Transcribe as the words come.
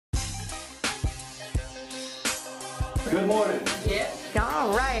Good morning. Yeah.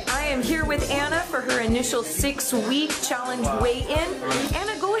 All right, I am here with Anna for her initial 6-week challenge weigh-in.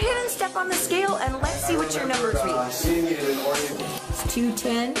 Anna, go ahead and step on the scale and let's see what your numbers reach.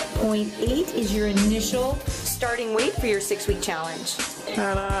 210.8 is your initial starting weight for your 6-week challenge.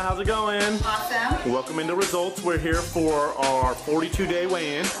 Anna, how's it going? Awesome. Welcome into Results. We're here for our 42-day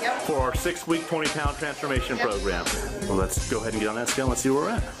weigh-in for our 6-week 20-pound transformation program. Well, let's go ahead and get on that scale and let's see where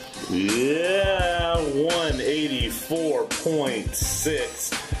we're at. Yeah,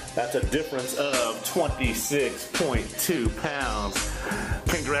 184.6. That's a difference of 26.2 pounds.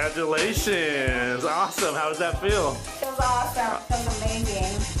 Congratulations. Awesome. How does that feel? Feels awesome. Feels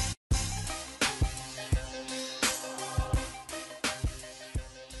amazing.